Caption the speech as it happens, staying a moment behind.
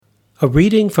A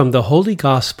reading from the Holy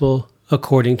Gospel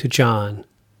according to John.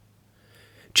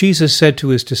 Jesus said to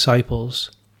his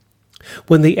disciples,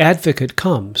 "When the Advocate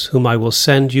comes, whom I will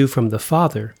send you from the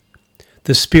Father,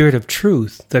 the Spirit of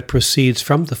truth that proceeds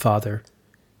from the Father,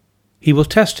 he will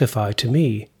testify to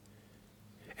me.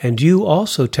 And you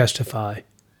also testify,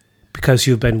 because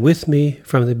you have been with me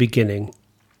from the beginning.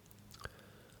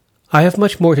 I have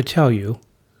much more to tell you,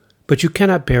 but you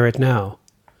cannot bear it now.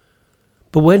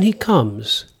 But when he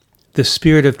comes, the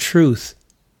Spirit of truth,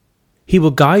 he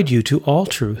will guide you to all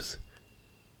truth.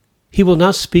 He will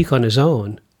not speak on his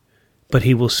own, but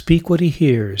he will speak what he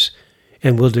hears,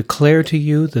 and will declare to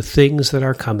you the things that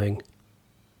are coming.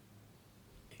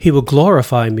 He will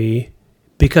glorify me,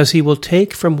 because he will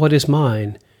take from what is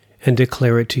mine and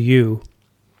declare it to you.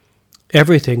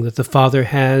 Everything that the Father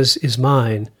has is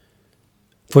mine.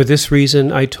 For this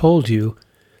reason I told you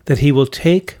that he will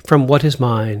take from what is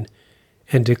mine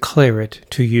and declare it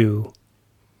to you."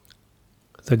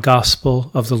 The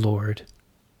Gospel of the Lord.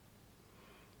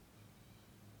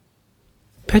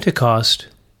 Pentecost,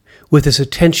 with its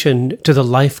attention to the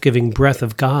life-giving breath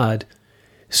of God,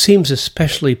 seems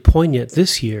especially poignant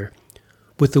this year,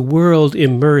 with the world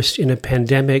immersed in a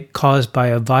pandemic caused by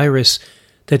a virus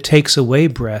that takes away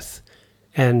breath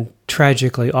and,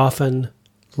 tragically often,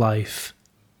 life.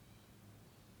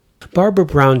 Barbara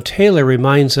Brown Taylor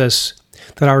reminds us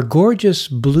that our gorgeous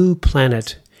blue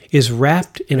planet is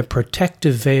wrapped in a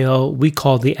protective veil we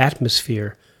call the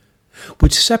atmosphere,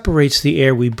 which separates the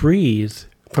air we breathe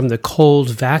from the cold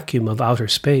vacuum of outer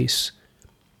space.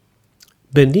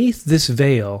 Beneath this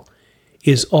veil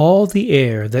is all the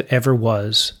air that ever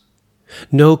was.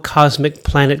 No cosmic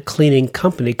planet cleaning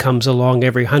company comes along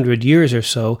every 100 years or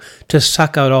so to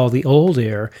suck out all the old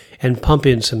air and pump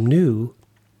in some new.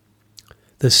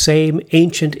 The same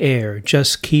ancient air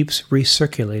just keeps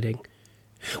recirculating,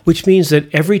 which means that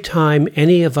every time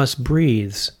any of us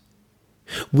breathes,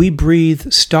 we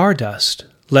breathe stardust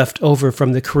left over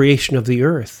from the creation of the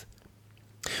earth.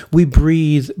 We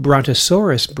breathe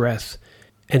brontosaurus breath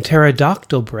and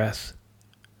pterodactyl breath.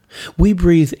 We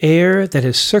breathe air that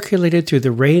has circulated through the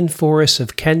rainforests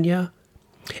of Kenya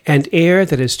and air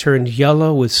that has turned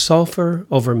yellow with sulfur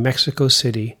over Mexico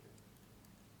City.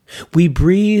 We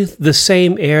breathe the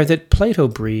same air that Plato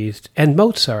breathed, and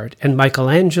Mozart, and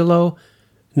Michelangelo,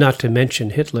 not to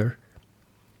mention Hitler.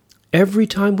 Every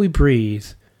time we breathe,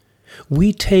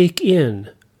 we take in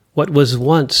what was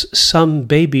once some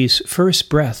baby's first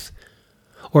breath,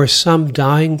 or some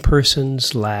dying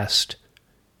person's last.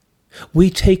 We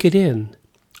take it in,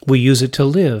 we use it to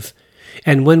live,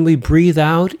 and when we breathe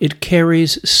out, it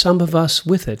carries some of us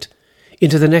with it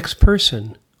into the next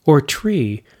person, or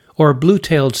tree, or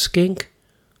blue-tailed skink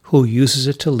who uses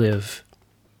it to live.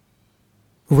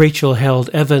 Rachel Held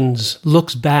Evans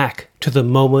looks back to the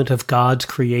moment of God's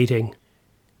creating.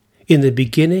 In the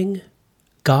beginning,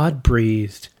 God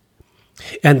breathed,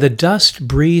 and the dust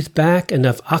breathed back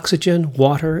enough oxygen,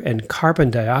 water, and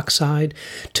carbon dioxide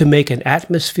to make an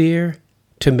atmosphere,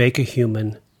 to make a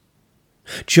human.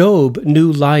 Job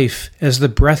knew life as the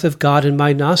breath of God in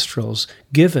my nostrils,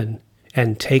 given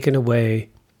and taken away.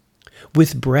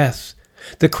 With breath,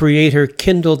 the Creator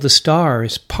kindled the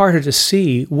stars, parted a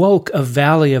sea, woke a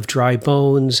valley of dry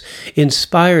bones,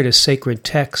 inspired a sacred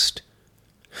text.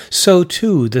 So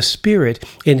too the Spirit,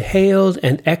 inhaled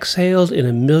and exhaled in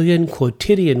a million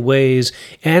quotidian ways,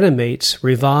 animates,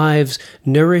 revives,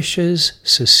 nourishes,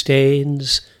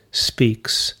 sustains,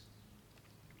 speaks.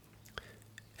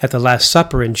 At the Last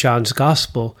Supper in John's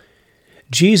Gospel,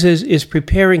 Jesus is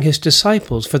preparing his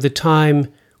disciples for the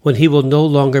time when he will no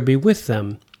longer be with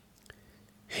them.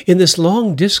 In this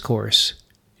long discourse,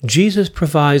 Jesus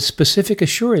provides specific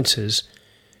assurances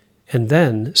and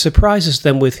then surprises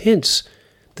them with hints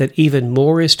that even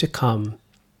more is to come.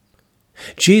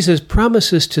 Jesus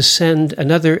promises to send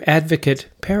another advocate,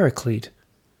 Paraclete.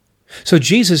 So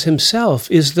Jesus himself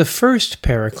is the first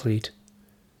Paraclete.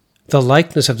 The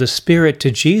likeness of the Spirit to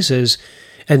Jesus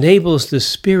enables the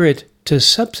Spirit to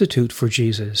substitute for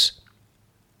Jesus.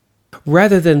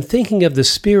 Rather than thinking of the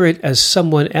Spirit as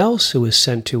someone else who is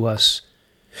sent to us,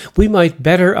 we might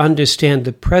better understand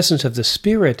the presence of the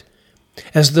Spirit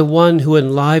as the one who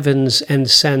enlivens and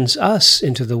sends us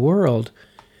into the world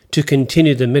to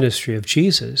continue the ministry of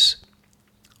Jesus.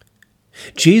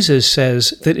 Jesus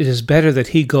says that it is better that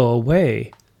he go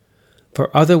away,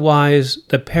 for otherwise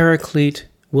the Paraclete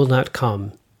will not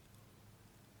come.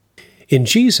 In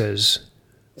Jesus,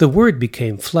 the Word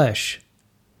became flesh.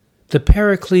 The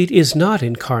Paraclete is not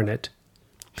incarnate.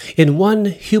 In one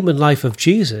human life of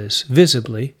Jesus,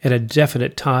 visibly, at a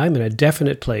definite time and a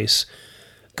definite place,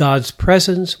 God's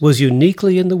presence was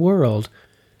uniquely in the world,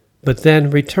 but then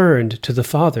returned to the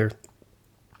Father.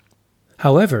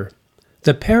 However,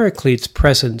 the Paraclete's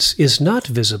presence is not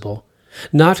visible,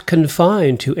 not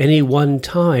confined to any one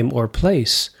time or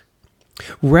place.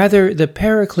 Rather, the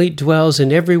Paraclete dwells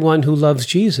in everyone who loves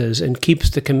Jesus and keeps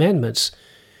the commandments,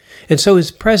 and so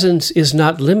his presence is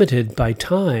not limited by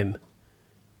time.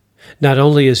 Not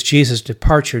only is Jesus'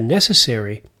 departure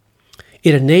necessary,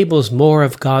 it enables more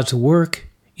of God's work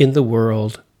in the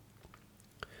world.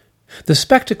 The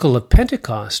spectacle of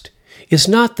Pentecost is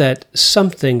not that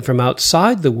something from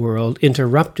outside the world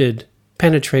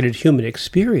penetrated human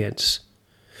experience,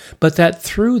 but that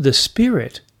through the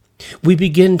Spirit we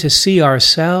begin to see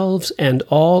ourselves and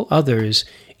all others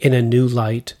in a new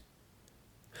light.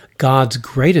 God's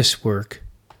greatest work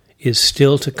is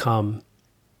still to come.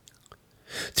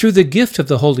 Through the gift of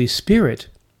the Holy Spirit,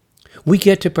 we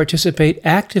get to participate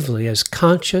actively as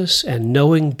conscious and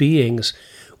knowing beings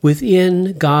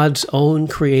within God's own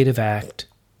creative act.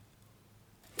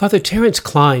 Father Terence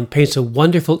Klein paints a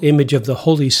wonderful image of the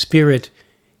Holy Spirit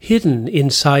hidden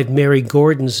inside Mary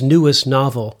Gordon's newest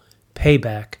novel,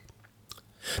 Payback.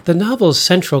 The novel's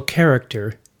central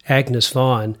character, Agnes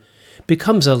Vaughan,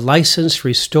 becomes a licensed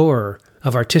restorer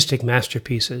of artistic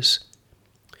masterpieces.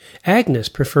 Agnes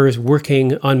prefers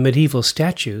working on medieval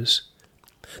statues,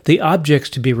 the objects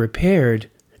to be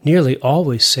repaired nearly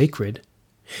always sacred,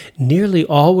 nearly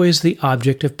always the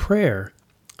object of prayer.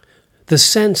 The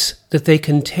sense that they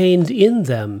contained in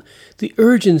them the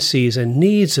urgencies and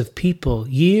needs of people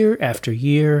year after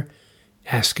year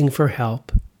asking for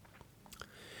help.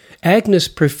 Agnes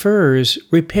prefers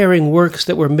repairing works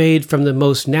that were made from the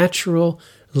most natural,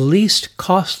 least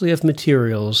costly of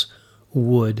materials,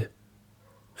 wood.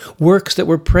 Works that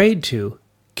were prayed to,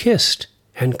 kissed,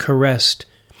 and caressed,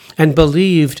 and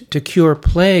believed to cure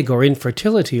plague or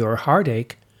infertility or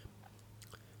heartache.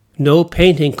 No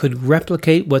painting could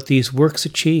replicate what these works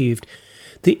achieved: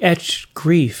 the etched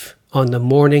grief on the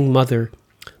mourning mother,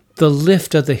 the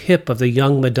lift of the hip of the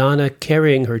young Madonna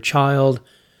carrying her child,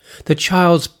 the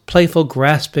child's playful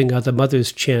grasping of the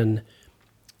mother's chin.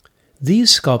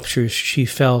 These sculptures, she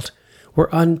felt, were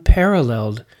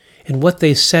unparalleled in what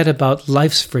they said about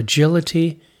life's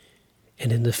fragility,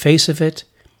 and in the face of it,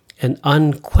 an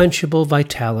unquenchable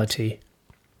vitality.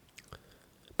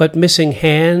 But missing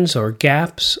hands or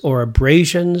gaps or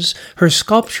abrasions, her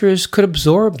sculptures could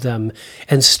absorb them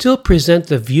and still present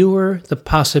the viewer the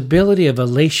possibility of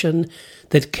elation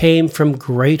that came from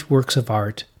great works of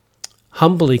art,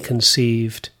 humbly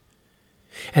conceived.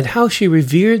 And how she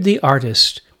revered the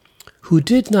artist who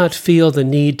did not feel the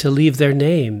need to leave their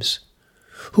names,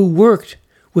 who worked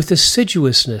with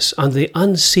assiduousness on the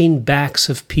unseen backs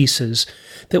of pieces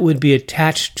that would be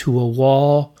attached to a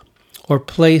wall or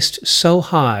placed so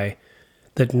high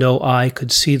that no eye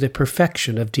could see the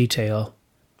perfection of detail.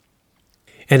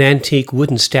 An antique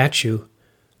wooden statue,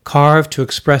 carved to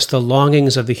express the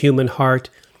longings of the human heart,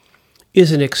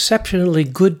 is an exceptionally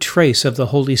good trace of the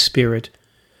Holy Spirit,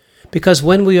 because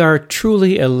when we are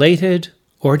truly elated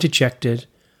or dejected,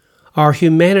 our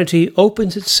humanity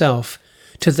opens itself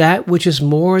to that which is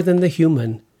more than the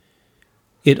human.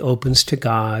 It opens to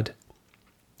God.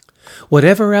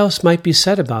 Whatever else might be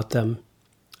said about them,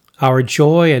 our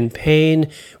joy and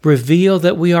pain reveal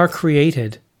that we are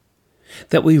created,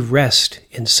 that we rest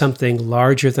in something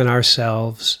larger than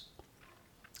ourselves.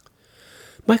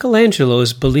 Michelangelo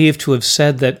is believed to have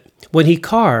said that when he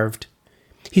carved,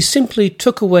 he simply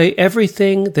took away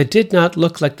everything that did not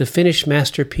look like the finished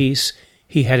masterpiece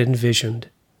he had envisioned.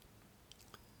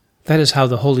 That is how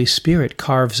the Holy Spirit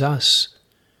carves us.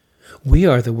 We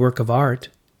are the work of art.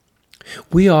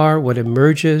 We are what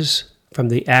emerges from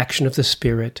the action of the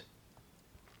Spirit.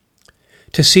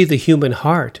 To see the human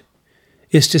heart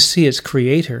is to see its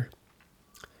creator.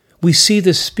 We see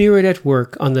the Spirit at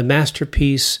work on the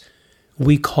masterpiece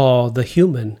we call the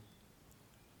human.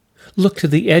 Look to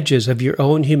the edges of your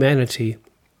own humanity.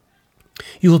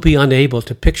 You will be unable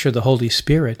to picture the Holy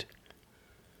Spirit,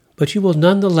 but you will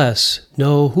nonetheless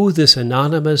know who this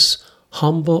anonymous,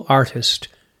 humble artist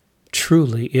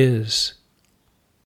truly is.